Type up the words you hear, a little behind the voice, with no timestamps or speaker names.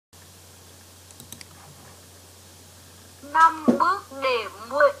5 bước để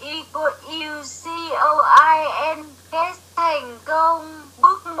mua ucoin kết thành công.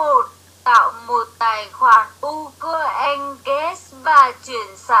 Bước 1. Tạo một tài khoản ucoin kết và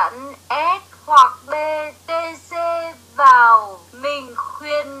chuyển sẵn S hoặc BTC vào. Mình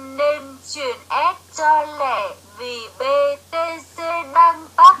khuyên nên chuyển S cho lẻ vì BTC đang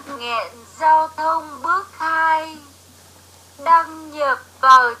tắc nghẽn giao thông. Bước 2. Đăng nhập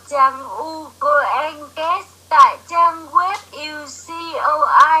vào trang ucoin kết tại trang web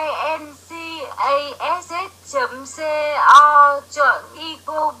ucoincas.co, chọn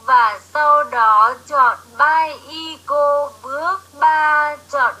ICO và sau đó chọn Buy ICO. Bước 3.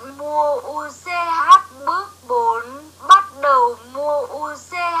 Chọn mua UCH. Bước 4. Bắt đầu mua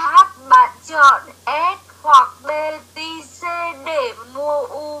UCH. Bạn chọn S hoặc BTC để mua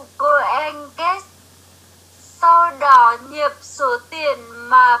ucoin kết. Sau đó nhập số tiền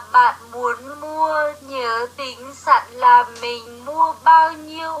mà bạn muốn mua. Nhớ tính sẵn là mình mua bao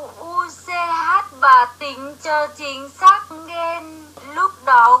nhiêu UCH và tính cho chính xác gen. Lúc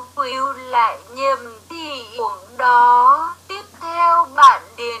đó quýu lại nhầm thì uổng đó. Tiếp theo bạn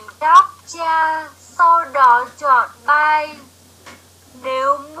điền captcha, sau đó chọn Buy.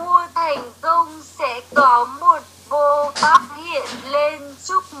 Nếu mua thành công sẽ có một pop-up hiện lên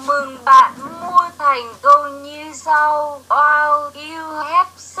chúc mừng bạn mua thành công như sau. Wow, you have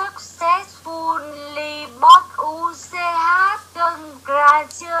successfully bought UCH.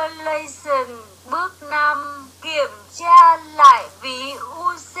 Congratulations. Bước 5. Kiểm tra lại ví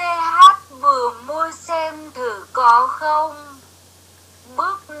UCH vừa mua xem thử có không.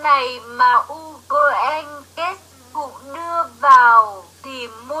 Bước này mà ucoin kết cũng đưa vào thì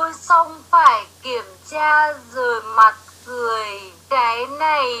mua xong phải kiểm tra rồi mặt cười. Cái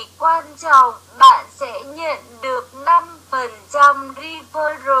này quan trọng, bạn sẽ nhận được 5%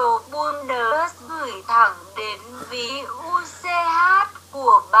 referral bonus gửi thẳng đến ví UCH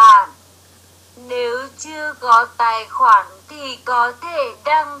của bạn. Nếu chưa có tài khoản thì có thể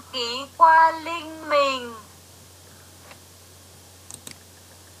đăng ký qua link mình.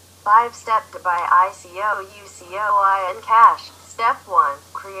 5 step to buy ICO ucoin cash. Step 1.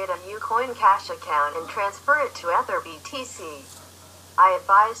 Create a ucoin cash account and transfer it to Ether BTC. I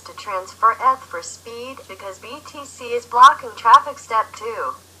advise to transfer ETH for speed because BTC is blocking traffic. Step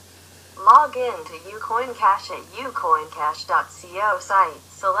 2. Log in to ucoin cash at ucoincash.co site.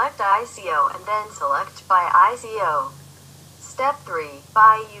 Select ICO and then select Buy ICO. Step 3.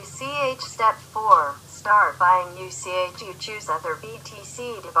 Buy UCH. Step 4. Start buying UCH. You choose Ether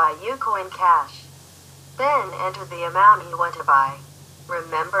BTC to buy ucoin cash. Then enter the amount you want to buy.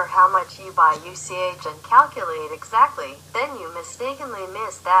 Remember how much you buy UCH and calculate exactly, then you mistakenly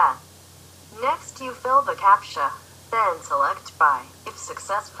miss that. Next you fill the CAPTCHA, then select Buy. If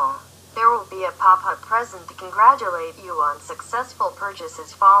successful, there will be a pop-up present to congratulate you on successful purchase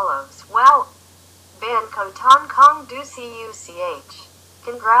as follows. Wow! Ban ko ton kong du UCH.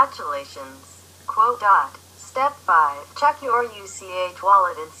 Congratulations. Quote dot. Step 5. Check your UCH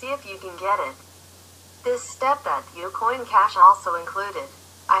wallet and see if you can get it. This step at ucoin cash also included.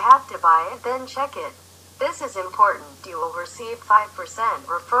 I have to buy it, then check it. This is important. You will receive 5%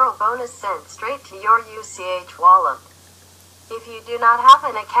 referral bonus sent straight to your UCH wallet. If you do not have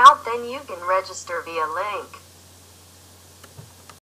an account, then you can register via link.